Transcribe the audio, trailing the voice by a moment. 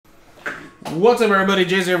What's up, everybody?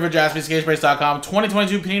 Jay's here for JaspysCaseBreaks.com.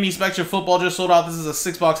 2022 Panini Spectra football just sold out. This is a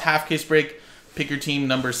 6-box half case break. Pick your team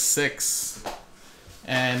number 6.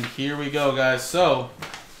 And here we go, guys. So,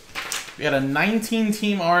 we had a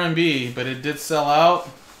 19-team R&B, but it did sell out.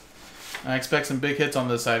 I expect some big hits on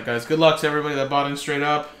this side, guys. Good luck to everybody that bought in straight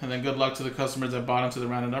up, and then good luck to the customers that bought into the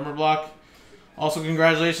random number block. Also,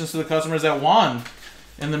 congratulations to the customers that won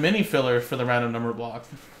in the mini filler for the random number block.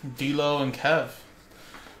 D-Lo and Kev.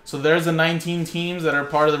 So there's the 19 teams that are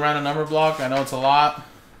part of the random number block. I know it's a lot.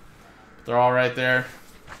 They're all right there.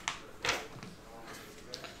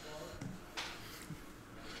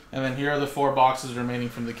 And then here are the 4 boxes remaining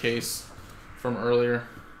from the case from earlier.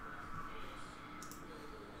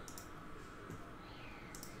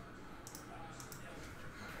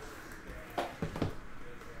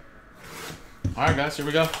 All right, guys, here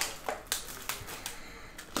we go.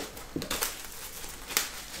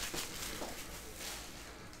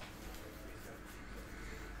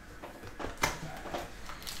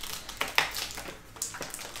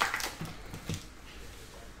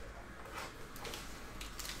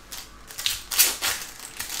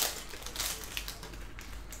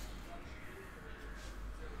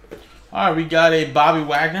 All right, we got a Bobby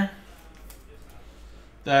Wagner.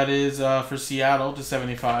 That is for Seattle to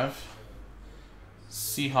 75.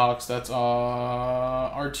 Seahawks. That's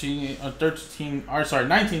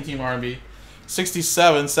 19 team R&B.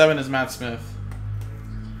 67. 7 is Matt Smith.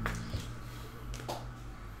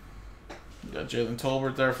 You got Jalen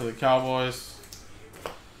Tolbert there for the Cowboys.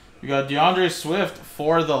 You got DeAndre Swift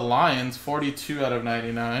for the Lions. 42 out of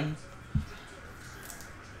 99.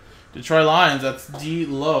 Detroit Lions. That's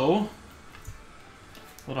D-Lo.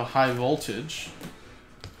 A little high voltage.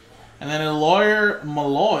 And then a Lawyer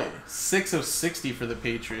Malloy, 6 of 60 for the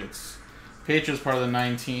Patriots. Patriots part of the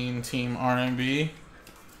 19-team R&B.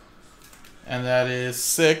 And that is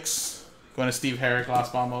 6. Going to Steve Herrick,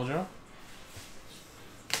 Last Ball Mojo.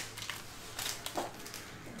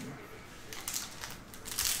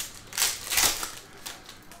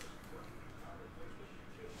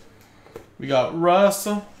 We got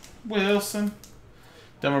Russell Wilson.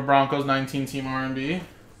 Denver Broncos, 19-team R&B.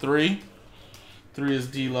 3. 3 is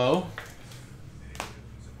D-Lo.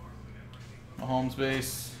 Mahomes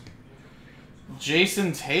base.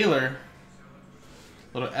 Jason Taylor.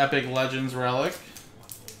 Little Epic Legends relic.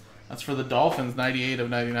 That's for the Dolphins, 98 of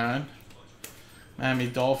 99. Miami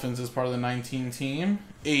Dolphins is part of the 19 team.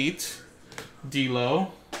 8.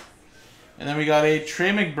 D-Lo. And then we got a Trey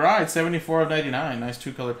McBride, 74 of 99. Nice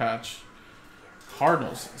 2-color patch.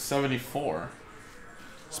 Cardinals, 74.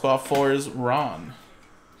 Spot 4 is Ron.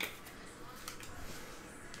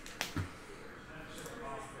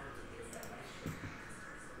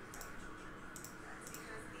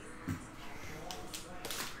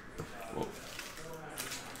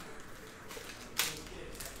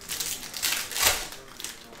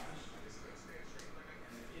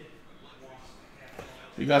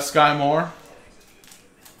 We got Sky Moore.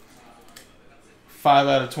 5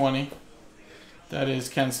 out of 20. That is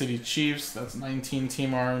Kansas City Chiefs. That's 19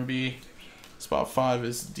 team R&B. Spot 5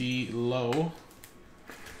 is D-Lo.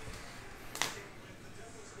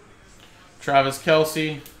 Travis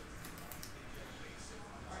Kelce.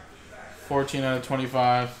 14 out of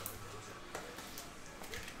 25.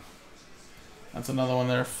 That's another one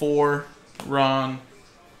there. 4. Ron.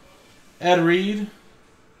 Ed Reed.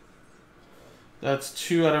 That's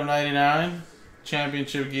 2 out of 99.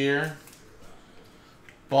 Championship gear.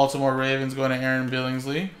 Baltimore Ravens going to Aaron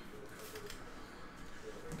Billingsley.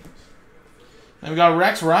 Then we got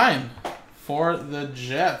Rex Ryan for the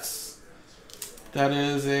Jets. That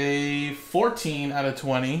is a 14 out of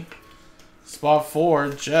 20. Spot 4,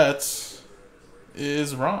 Jets,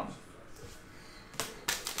 is Ron.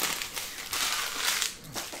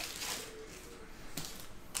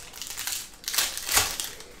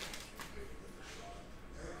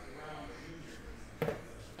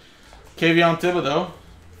 Kayvon Thibodeau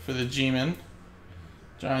for the G-Men.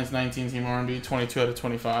 Giants 19-team R&B, 22 out of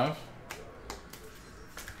 25.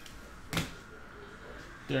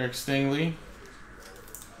 Derek Stingley.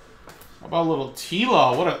 How about a little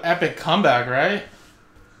T-Law? What an epic comeback, right?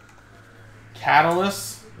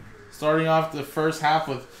 Catalyst. Starting off the first half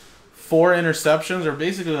with 4 interceptions, or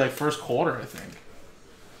basically like first quarter, I think.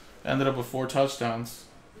 Ended up with 4 touchdowns.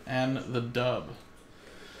 And the dub.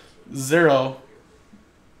 0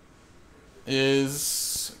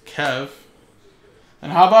 is Kev.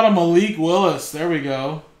 And how about a Malik Willis? There we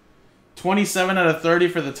go. 27 out of 30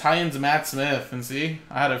 for the Titans, Matt Smith. And see,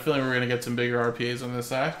 I had a feeling we were going to get some bigger RPAs on this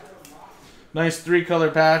side. Nice 3-color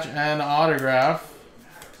patch and autograph.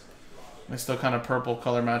 They still kind of purple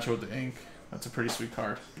color match with the ink. That's a pretty sweet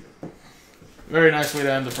card. Very nice way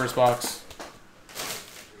to end the first box.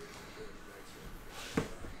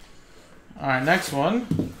 All right, next one.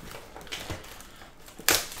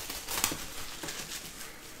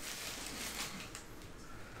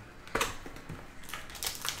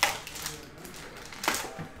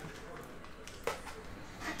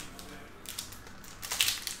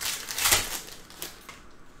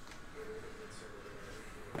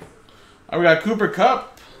 We got Cooper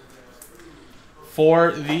Kupp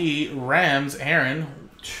for the Rams, Aaron.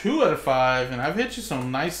 2 out of 5, and I've hit you some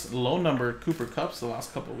nice low-number Cooper Kupps the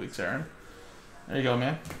last couple of weeks, Aaron. There you go,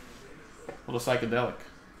 man. A little psychedelic.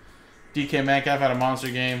 DK Metcalf had a monster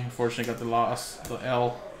game. Unfortunately, got the loss, the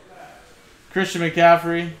L. Christian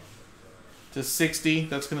McCaffrey to 60.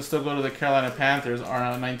 That's going to still go to the Carolina Panthers, our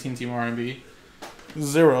 19-team R&B.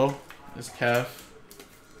 0 is Kev.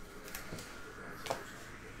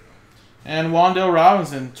 And Wan'Dale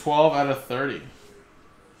Robinson, 12 out of 30.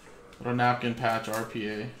 Little napkin patch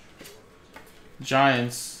RPA.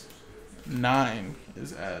 Giants, 9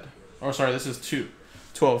 is Ed. Oh, sorry, this is 2.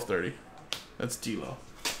 12-30. That's D-Lo.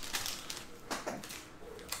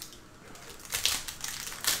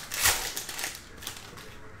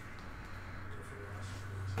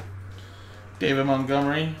 David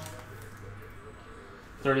Montgomery,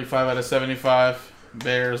 35 out of 75.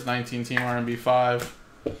 Bears, 19-team R&B 5.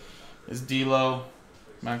 Is D-Lo.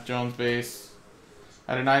 Mac Jones base.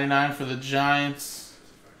 Out of 99 for the Giants.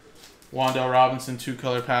 Wan'Dale Robinson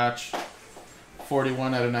 2-color patch.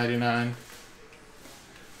 41 out of 99.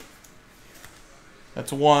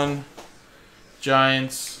 That's 1.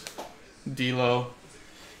 Giants. D-Lo.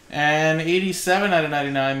 And 87 out of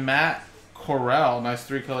 99. Matt Corral. Nice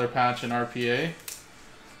 3-color patch in RPA.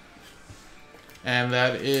 And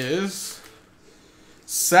that is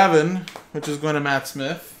 7, which is going to Matt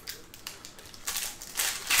Smith.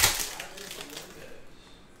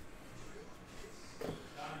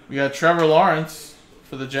 We got Trevor Lawrence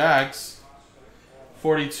for the Jags.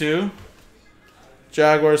 42.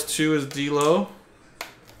 Jaguars 2 is D-Lo.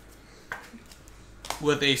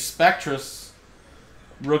 With a Spectrus.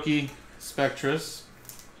 Rookie Spectrus.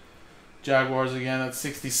 Jaguars again at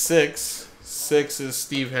 66. 6 is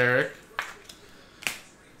Steve Herrick.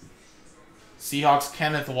 Seahawks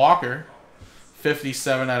Kenneth Walker.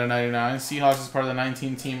 57 out of 99. Seahawks is part of the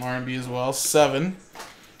 19-team R&B as well. 7,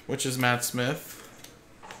 which is Matt Smith.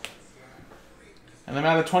 And then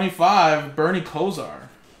out of 25, Bernie Kosar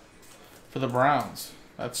for the Browns.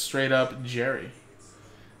 That's straight up Jerry.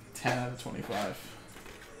 10 out of 25.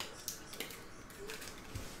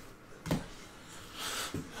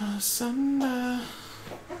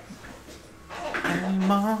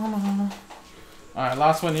 Alright,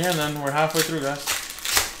 last one here, and then we're halfway through, guys.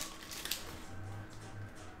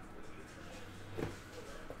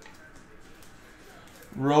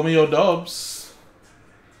 Romeo Doubs.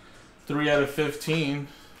 3 out of 15.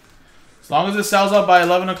 As long as it sells up by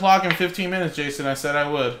 11 o'clock in 15 minutes, Jason, I said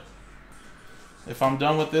I would. If I'm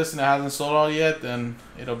done with this and it hasn't sold out yet, then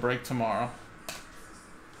it'll break tomorrow.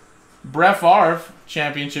 Brett Favre,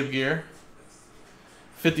 championship gear.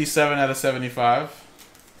 57 out of 75.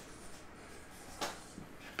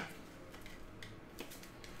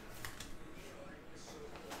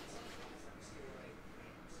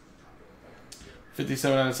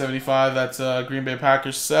 $57 out of 75. That's Green Bay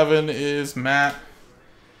Packers. 7 is Matt.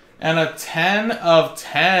 And a 10 of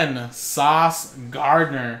 10. Sauce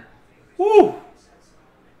Gardner. Woo!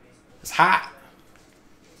 It's hot.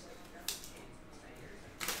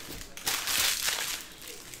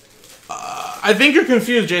 I think you're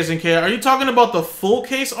confused, Jason K. Are you talking about the full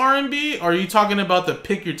case R&B, or are you talking about the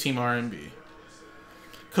pick your team R&B?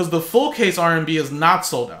 Because the full case R&B is not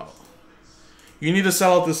sold out. You need to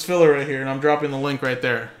sell out this filler right here, and I'm dropping the link right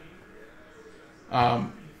there.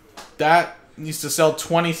 That needs to sell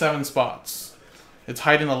 27 spots. It's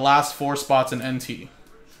hiding the last 4 spots in NT.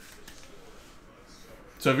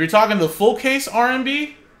 So if you're talking the full case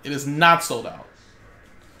R&B, it is not sold out.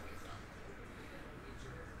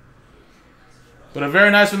 But a very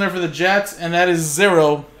nice one there for the Jets, and that is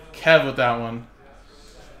 0. Kev with that one.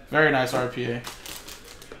 Very nice RPA.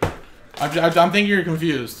 I'm thinking you're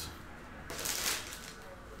confused.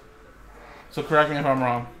 So correct me if I'm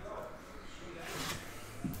wrong.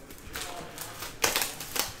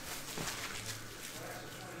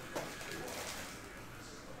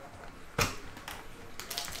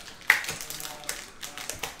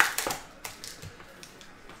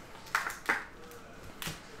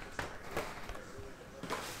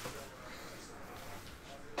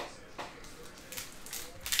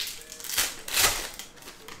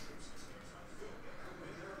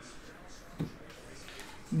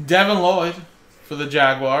 Devin Lloyd for the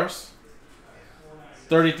Jaguars.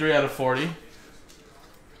 33 out of 40.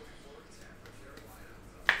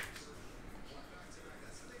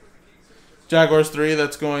 Jaguars 3,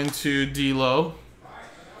 that's going to D-Lo.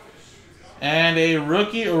 And a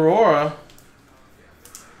rookie Aurora,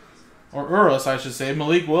 or Urus, I should say,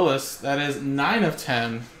 Malik Willis. That is 9 of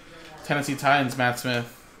 10. Tennessee Titans, Matt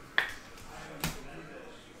Smith.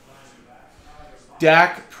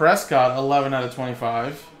 Dak Prescott, 11 out of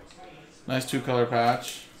 25. Nice 2-color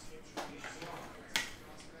patch.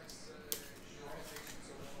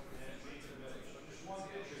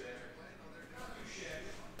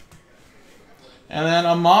 And then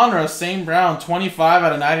Amon-Ra St. Brown, 25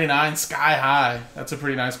 out of 99, sky high. That's a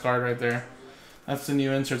pretty nice card right there. That's the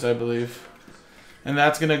new inserts, I believe. And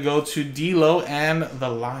that's going to go to D-Lo and the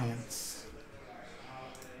Lions.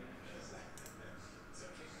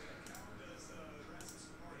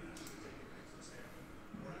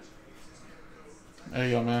 There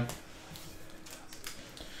you go, man.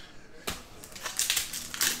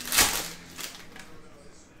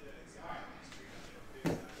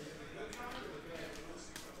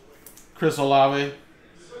 Chris Olave,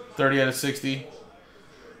 30 out of 60.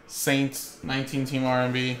 Saints, 19-team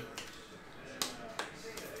R&B.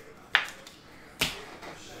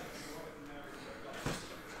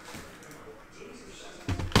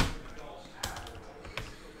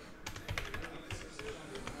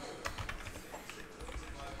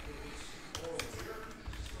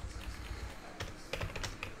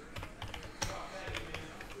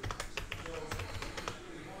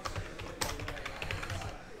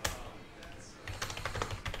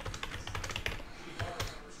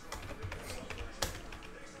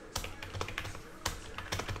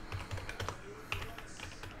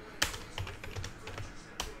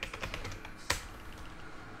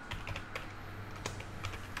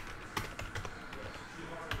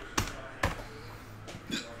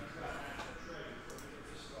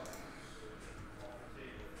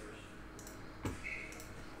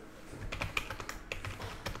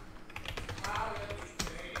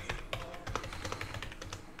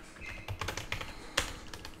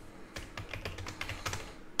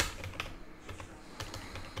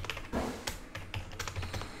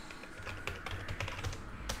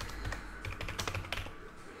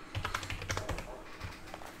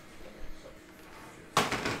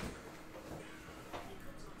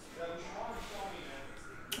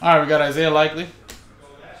 All right, we got Isaiah Likely.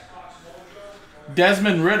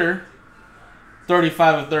 Desmond Ridder,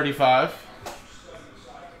 35 of 35.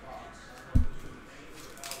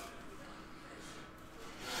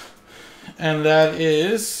 And that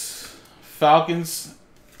is Falcons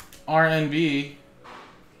RNB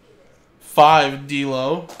 5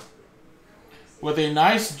 D-Lo. With a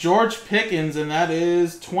nice George Pickens, and that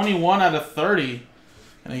is 21 out of 30.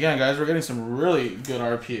 And again, guys, we're getting some really good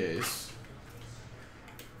RPAs.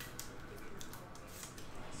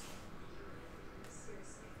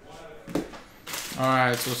 All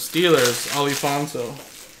right, so Steelers, Alifonso.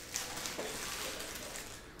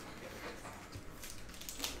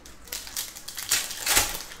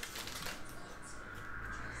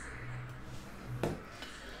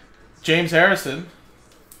 James Harrison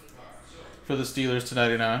for the Steelers to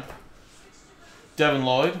 99. Devin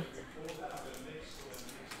Lloyd.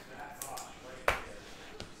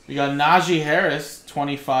 We got Najee Harris,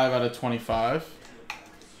 25 out of 25.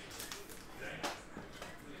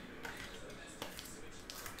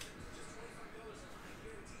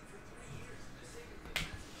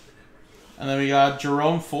 And then we got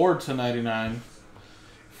Jerome Ford to 99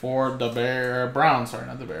 for the Browns. Sorry,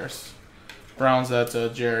 not the Bears. Browns, that's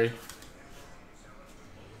Jerry.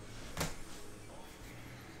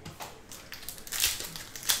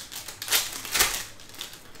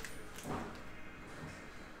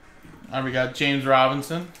 All right, we got James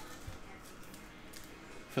Robinson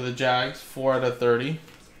for the Jags, 4 out of 30.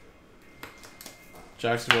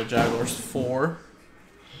 Jacksonville Jaguars, 4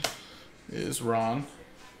 is Ron.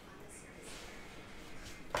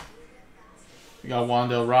 We got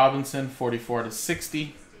Wan'Dale Robinson, 44 to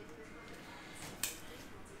 60.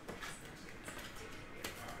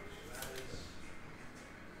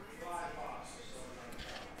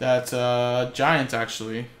 That's Giants,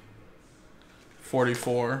 actually.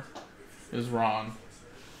 44 is Ron.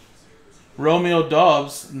 Romeo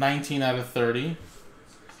Doubs, 19 out of 30.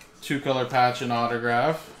 2-color patch and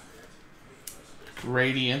autograph.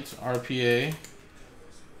 Radiant RPA.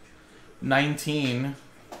 19.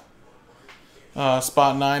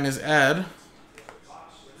 Spot 9 is Ed.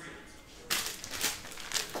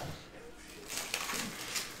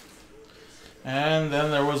 And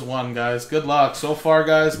then there was one, guys. Good luck. So far,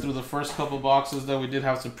 guys, through the first couple boxes, though, we did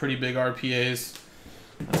have some pretty big RPAs.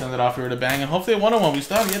 Let's send it off here to bang. And hopefully a 101. We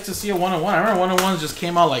still have yet to see a 101. I remember 101s just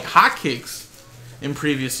came out like hotcakes in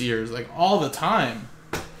previous years. Like all the time.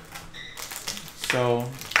 So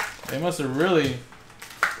they must have really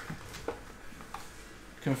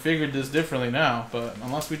configured this differently now. But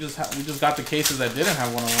unless we just got the cases that didn't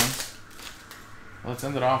have 101s. Let's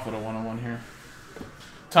end it off with a 101 here.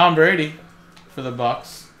 Tom Brady for the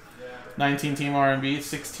Bucks. 19 team R&B.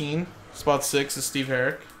 16. Spot 6 is Steve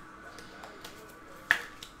Herrick.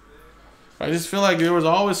 I just feel like there was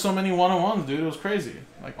always so many 101s, dude. It was crazy.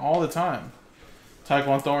 Like, all the time.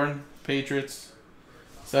 Tyquan Thornton, Patriots.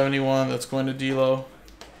 71, that's going to D-Lo.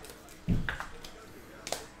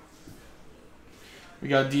 We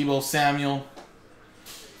got Deebo Samuel.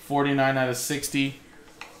 49 out of 60.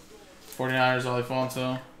 49ers,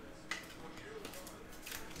 Alfonso.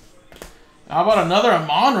 How about another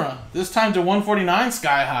Amon-Ra? This time to 149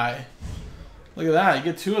 sky high. Look at that. You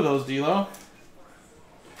get 2 of those, D-Lo.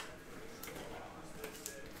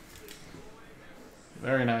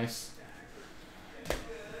 Very nice.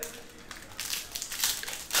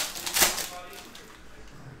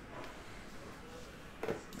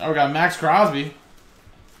 Oh, we got Max Crosby.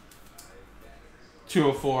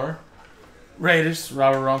 204. Raiders,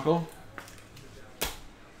 Robert Runkle.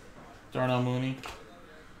 Darnell Mooney.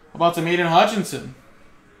 How about some Aiden Hutchinson?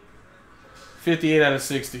 58 out of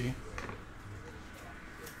 60.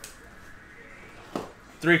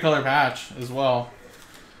 3-color patch as well.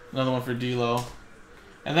 Another one for D-Lo.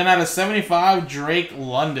 And then out of 75, Drake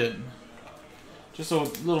London. Just a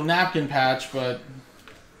little napkin patch, but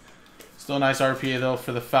still a nice RPA, though,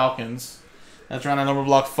 for the Falcons. That's round number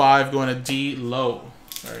block 5 going to D-Lo.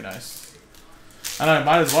 Very nice. I know,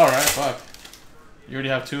 might as well, right? Fuck. You already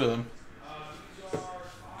have 2 of them.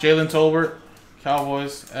 Jalen Tolbert,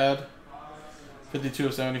 Cowboys, Ed. 52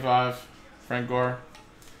 of 75. Frank Gore,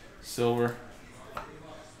 silver.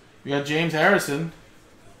 We got James Harrison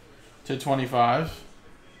to 25.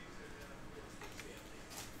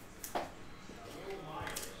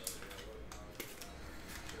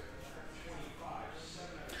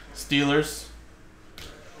 Steelers.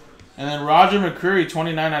 And then Roger McCreary,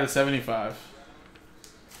 29 out of 75.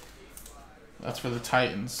 That's for the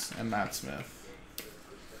Titans and Matt Smith.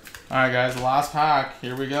 Alright guys, the last pack.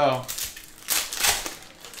 Here we go.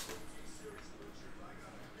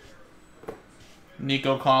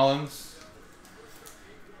 Nico Collins.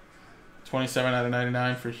 27 out of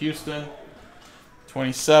 99 for Houston.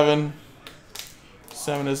 27.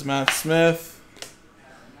 7 is Matt Smith.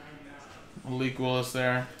 Malik Willis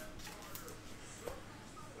there.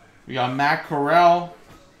 We got Matt Corral.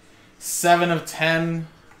 7 of 10.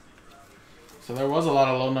 So there was a lot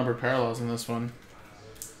of low number parallels in this one.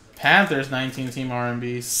 Panthers 19 team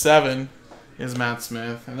R&B. 7 is Matt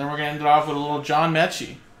Smith. And then we're going to end it off with a little John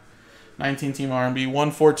Mechie. 19 team R&B.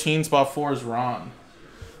 114 spot 4 is Ron.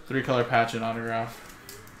 3-color patch and autograph.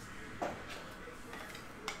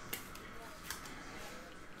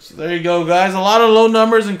 So there you go, guys. A lot of low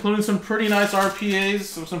numbers, including some pretty nice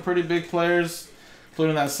RPAs of some pretty big players,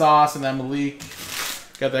 including that Sauce and that Malik.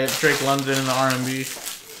 Got that Drake London in the R&B.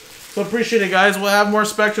 So appreciate it, guys. We'll have more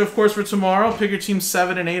Spectra, of course, for tomorrow. Pick your team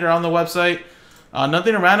 7 and 8 are on the website.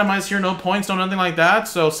 Nothing to randomize here. No points, no nothing like that.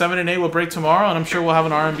 So 7 and 8 will break tomorrow, and I'm sure we'll have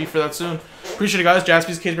an R&B for that soon. Appreciate it, guys.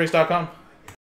 JaspysCaseBreaks.com.